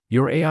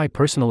Your AI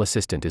personal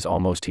assistant is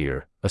almost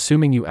here,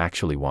 assuming you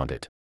actually want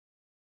it.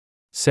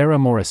 Sarah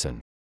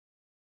Morrison.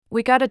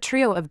 We got a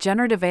trio of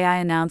generative AI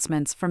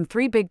announcements from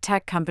 3 big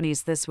tech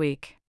companies this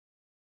week.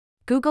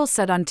 Google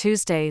said on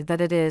Tuesday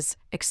that it is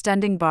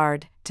extending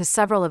Bard to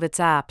several of its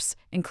apps,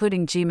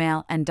 including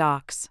Gmail and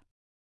Docs.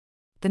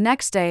 The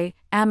next day,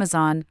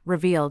 Amazon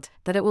revealed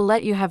that it will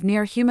let you have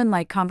near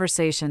human-like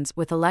conversations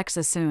with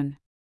Alexa soon.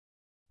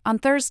 On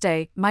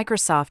Thursday,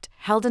 Microsoft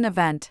held an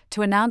event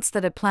to announce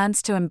that it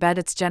plans to embed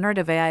its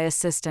generative AI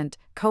assistant,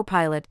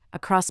 Copilot,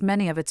 across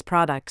many of its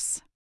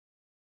products.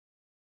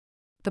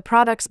 The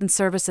products and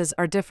services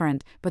are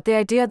different, but the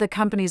idea the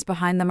companies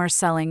behind them are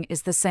selling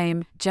is the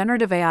same.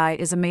 Generative AI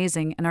is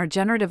amazing and our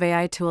generative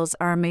AI tools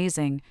are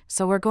amazing,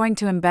 so we're going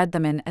to embed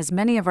them in as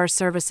many of our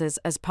services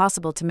as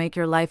possible to make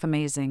your life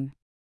amazing.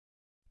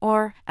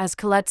 Or, as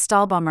Colette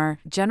Stahlbaumer,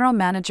 general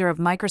manager of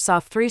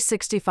Microsoft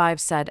 365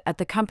 said at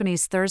the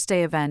company's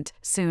Thursday event,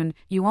 soon,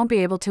 you won't be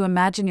able to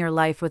imagine your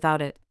life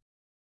without it.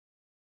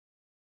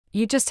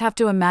 You just have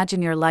to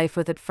imagine your life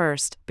with it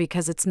first,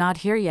 because it's not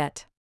here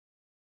yet.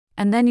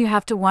 And then you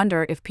have to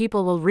wonder if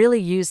people will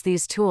really use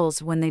these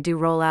tools when they do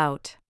roll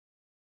out.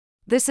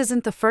 This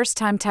isn't the first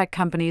time tech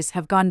companies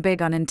have gone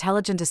big on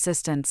intelligent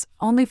assistants,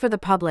 only for the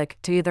public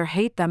to either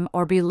hate them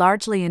or be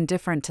largely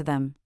indifferent to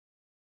them.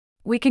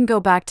 We can go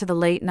back to the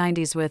late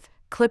 90s with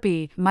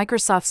Clippy,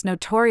 Microsoft's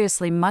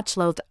notoriously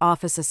much-loathed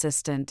Office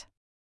assistant.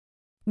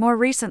 More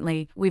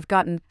recently, we've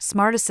gotten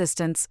smart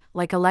assistants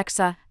like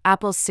Alexa,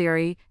 Apple's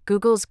Siri,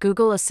 Google's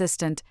Google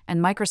Assistant, and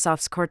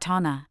Microsoft's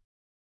Cortana.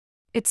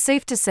 It's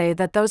safe to say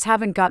that those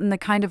haven't gotten the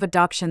kind of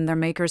adoption their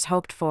makers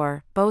hoped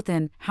for, both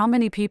in how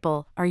many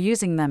people are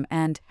using them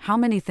and how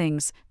many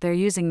things they're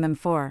using them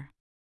for.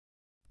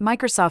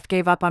 Microsoft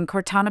gave up on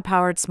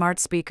Cortana-powered smart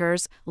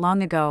speakers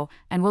long ago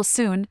and will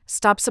soon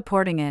stop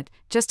supporting it,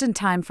 just in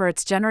time for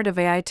its generative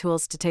AI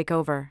tools to take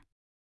over.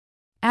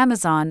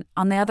 Amazon,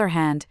 on the other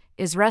hand,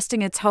 is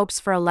resting its hopes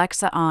for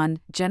Alexa on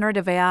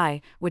generative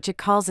AI, which it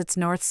calls its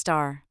North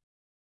Star.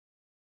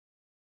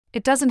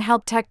 It doesn't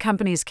help tech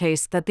companies'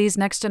 case that these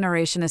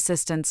next-generation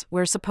assistants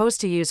we're supposed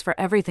to use for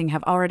everything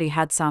have already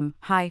had some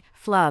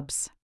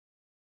flubs.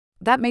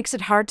 That makes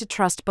it hard to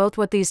trust both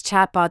what these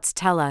chatbots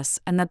tell us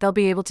and that they'll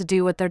be able to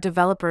do what their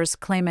developers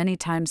claim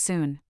anytime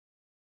soon.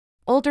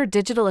 Older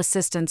digital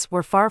assistants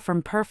were far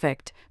from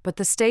perfect, but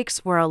the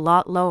stakes were a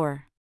lot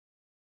lower.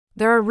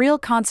 There are real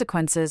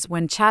consequences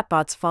when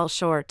chatbots fall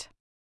short.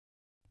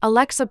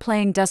 Alexa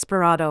playing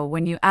Desperado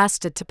when you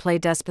asked it to play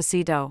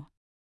Despacito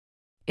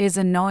is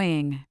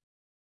annoying.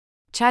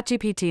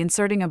 ChatGPT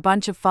inserting a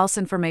bunch of false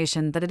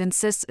information that it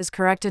insists is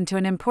correct into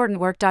an important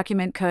work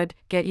document could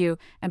get you,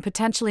 and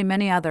potentially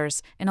many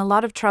others, in a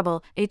lot of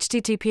trouble.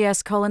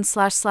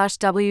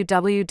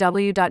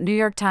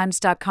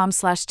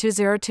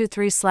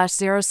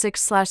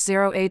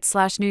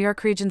 https://www.newyorktimes.com/2023/06/08/New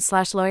York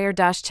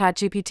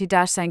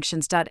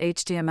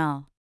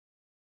region/lawyer-chatgpt-sanctions.html.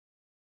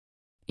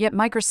 Yet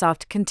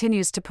Microsoft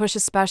continues to push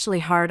especially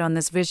hard on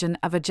this vision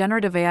of a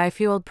generative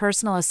AI-fueled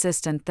personal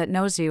assistant that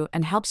knows you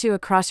and helps you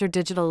across your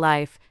digital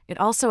life. It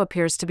also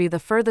appears to be the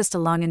furthest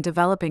along in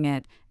developing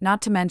it,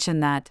 not to mention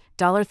that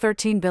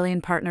 $13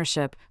 billion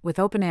partnership with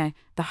OpenAI,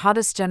 the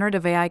hottest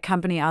generative AI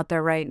company out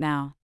there right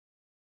now.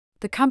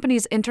 The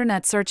company's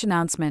internet search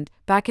announcement,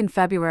 back in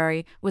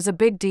February, was a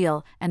big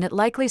deal, and it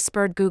likely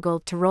spurred Google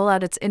to roll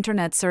out its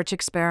internet search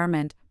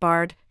experiment,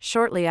 Bard,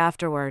 shortly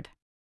afterward.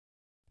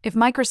 If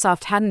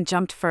Microsoft hadn't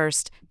jumped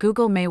first,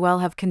 Google may well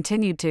have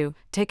continued to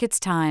take its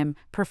time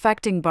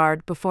perfecting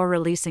Bard before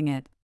releasing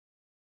it.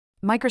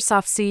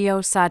 Microsoft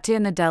CEO Satya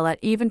Nadella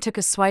even took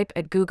a swipe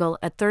at Google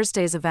at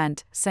Thursday's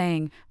event,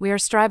 saying, "We are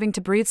striving to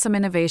breathe some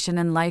innovation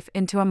and life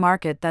into a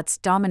market that's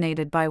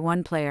dominated by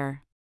one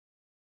player."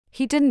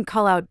 He didn't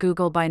call out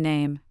Google by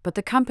name, but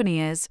the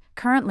company is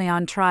currently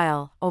on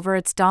trial over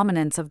its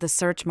dominance of the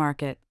search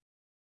market.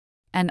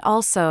 And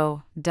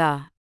also,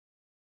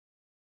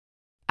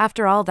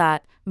 after all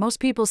that, most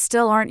people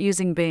still aren't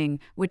using Bing,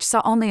 which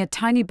saw only a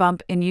tiny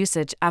bump in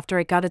usage after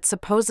it got its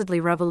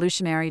supposedly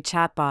revolutionary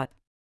chatbot.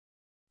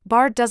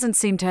 Bard doesn't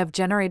seem to have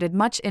generated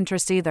much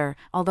interest either,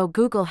 although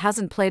Google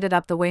hasn't played it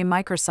up the way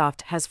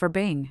Microsoft has for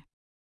Bing.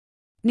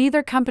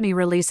 Neither company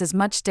releases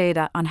much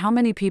data on how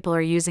many people are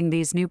using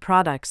these new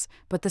products,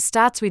 but the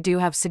stats we do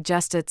have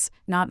suggest it's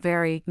not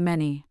very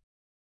many.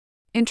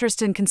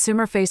 Interest in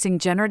consumer-facing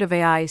generative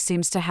AI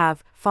seems to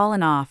have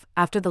fallen off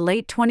after the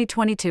late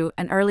 2022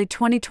 and early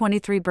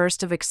 2023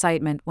 burst of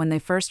excitement when they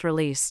first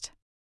released.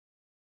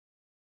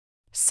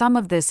 Some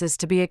of this is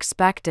to be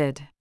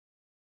expected.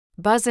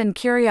 Buzz and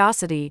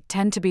curiosity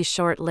tend to be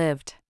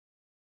short-lived.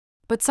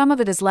 But some of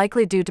it is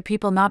likely due to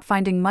people not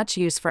finding much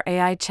use for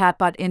AI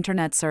chatbot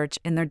internet search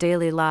in their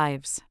daily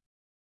lives.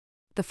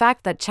 The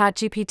fact that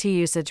ChatGPT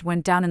usage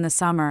went down in the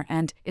summer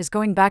and is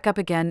going back up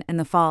again in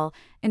the fall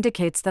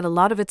indicates that a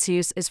lot of its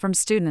use is from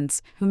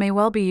students who may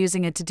well be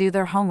using it to do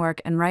their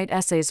homework and write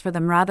essays for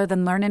them rather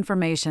than learn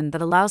information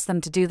that allows them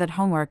to do that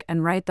homework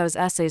and write those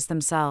essays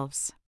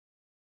themselves.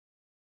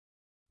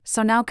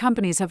 So now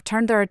companies have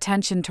turned their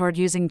attention toward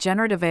using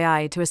generative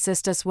AI to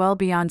assist us well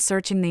beyond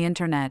searching the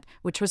internet,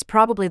 which was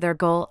probably their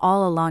goal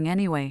all along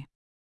anyway.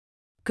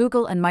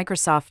 Google and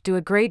Microsoft do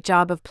a great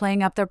job of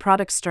playing up their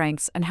product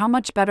strengths and how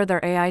much better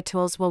their AI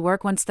tools will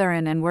work once they're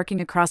in and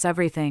working across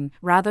everything,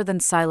 rather than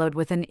siloed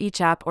within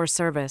each app or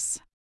service.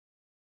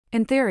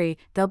 In theory,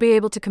 they'll be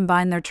able to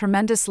combine their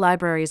tremendous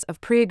libraries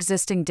of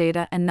pre-existing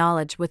data and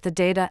knowledge with the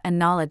data and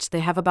knowledge they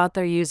have about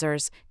their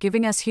users,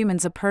 giving us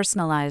humans a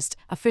personalized,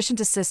 efficient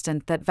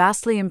assistant that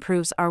vastly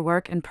improves our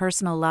work and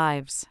personal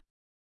lives.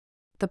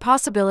 The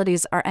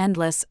possibilities are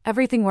endless,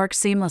 everything works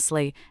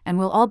seamlessly, and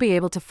we'll all be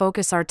able to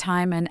focus our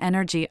time and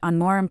energy on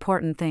more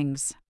important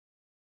things.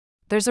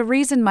 There's a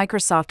reason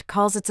Microsoft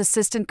calls its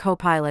assistant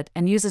Copilot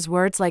and uses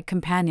words like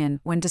companion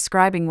when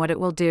describing what it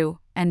will do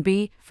and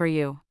be for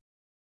you.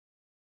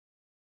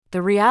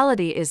 The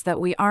reality is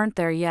that we aren't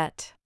there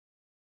yet.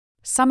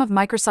 Some of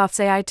Microsoft's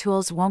AI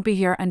tools won't be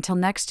here until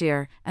next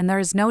year, and there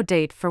is no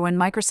date for when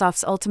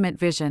Microsoft's ultimate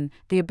vision,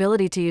 the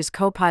ability to use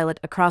Copilot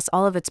across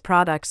all of its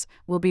products,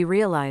 will be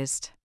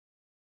realized.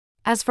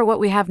 As for what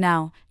we have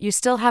now, you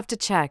still have to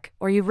check,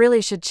 or you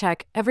really should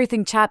check,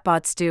 everything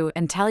chatbots do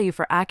and tell you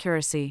for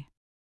accuracy.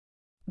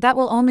 That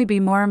will only be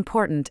more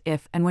important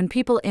if and when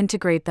people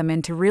integrate them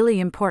into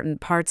really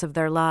important parts of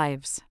their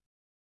lives.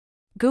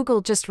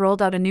 Google just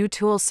rolled out a new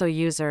tool so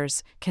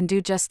users can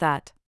do just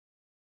that.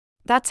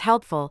 That's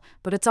helpful,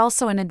 but it's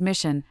also an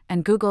admission,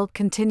 and Google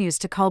continues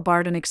to call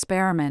Bard an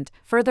experiment,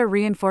 further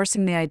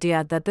reinforcing the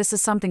idea that this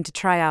is something to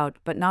try out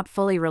but not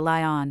fully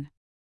rely on.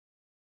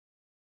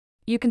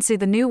 You can see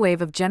the new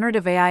wave of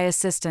generative AI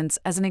assistants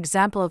as an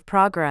example of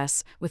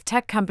progress, with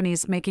tech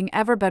companies making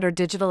ever better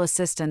digital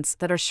assistants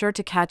that are sure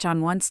to catch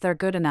on once they're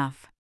good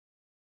enough.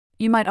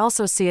 You might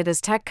also see it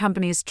as tech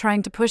companies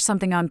trying to push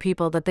something on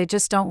people that they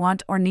just don't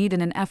want or need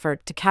in an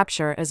effort to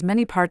capture as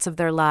many parts of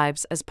their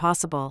lives as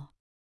possible.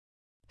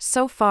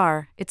 So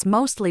far, it's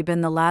mostly been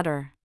the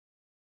latter.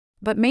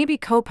 But maybe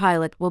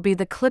Copilot will be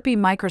the clippy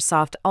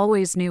Microsoft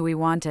always knew we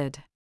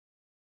wanted.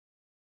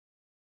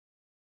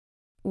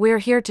 We're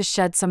here to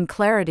shed some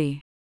clarity.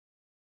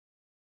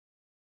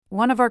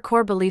 One of our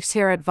core beliefs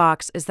here at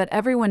Vox is that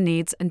everyone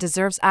needs and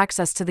deserves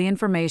access to the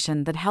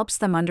information that helps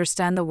them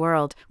understand the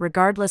world,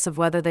 regardless of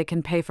whether they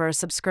can pay for a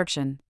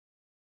subscription.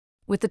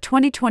 With the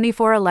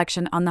 2024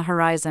 election on the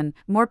horizon,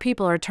 more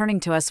people are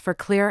turning to us for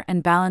clear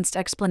and balanced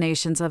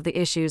explanations of the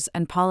issues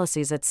and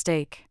policies at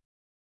stake.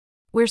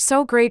 We're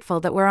so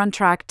grateful that we're on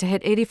track to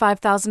hit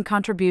 85,000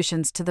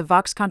 contributions to the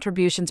Vox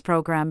Contributions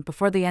program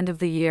before the end of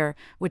the year,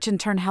 which in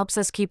turn helps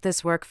us keep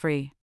this work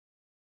free.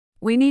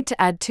 We need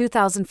to add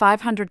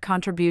 2,500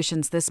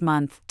 contributions this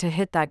month to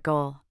hit that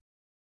goal.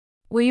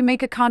 Will you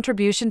make a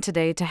contribution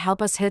today to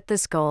help us hit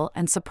this goal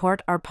and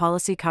support our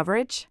policy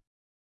coverage?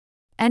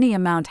 Any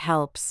amount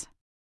helps.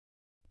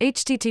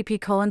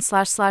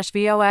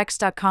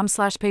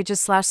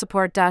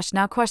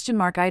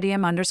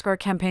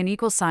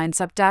 http://vox.com/pages/support-now?IDM_campaign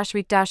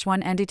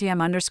 =sub-week-1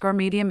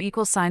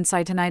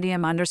 NDTM_medium=site and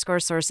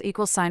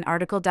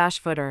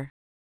IDM_source=article-footer